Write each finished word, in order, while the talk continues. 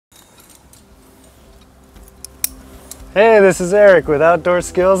Hey, this is Aric with Outdoor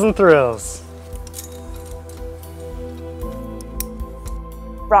Skills and Thrills.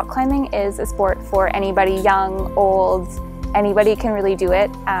 Rock climbing is a sport for anybody, young, old, anybody can really do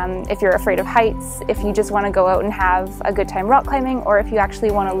it. If you're afraid of heights, if you just want to go out and have a good time rock climbing, or if you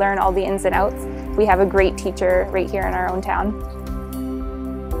actually want to learn all the ins and outs, we have a great teacher right here in our own town.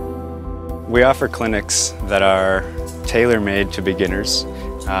 We offer clinics that are tailor-made to beginners.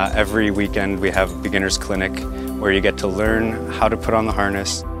 Every weekend we have a beginner's clinic where you get to learn how to put on the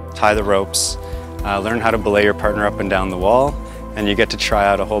harness, tie the ropes, learn how to belay your partner up and down the wall, and you get to try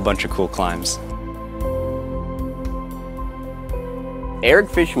out a whole bunch of cool climbs. Aric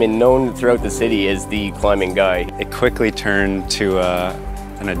Fishman, known throughout the city as the climbing guy. It quickly turned to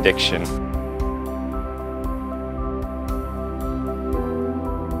an addiction.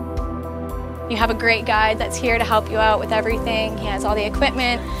 You have a great guide that's here to help you out with everything. He has all the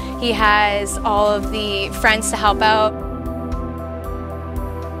equipment, he has all of the friends to help out.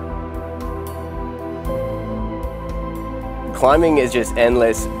 Climbing is just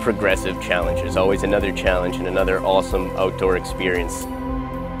endless progressive challenges, always another challenge and another awesome outdoor experience.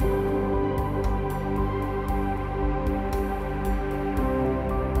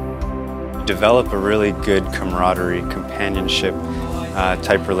 You develop a really good camaraderie, companionship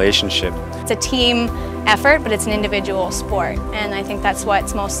type relationship. It's a team effort, but it's an individual sport, and I think that's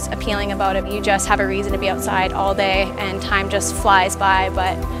what's most appealing about it. You just have a reason to be outside all day, and time just flies by,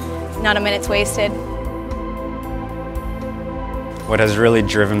 but not a minute's wasted. What has really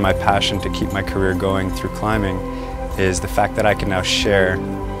driven my passion to keep my career going through climbing is the fact that I can now share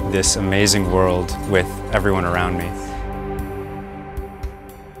this amazing world with everyone around me.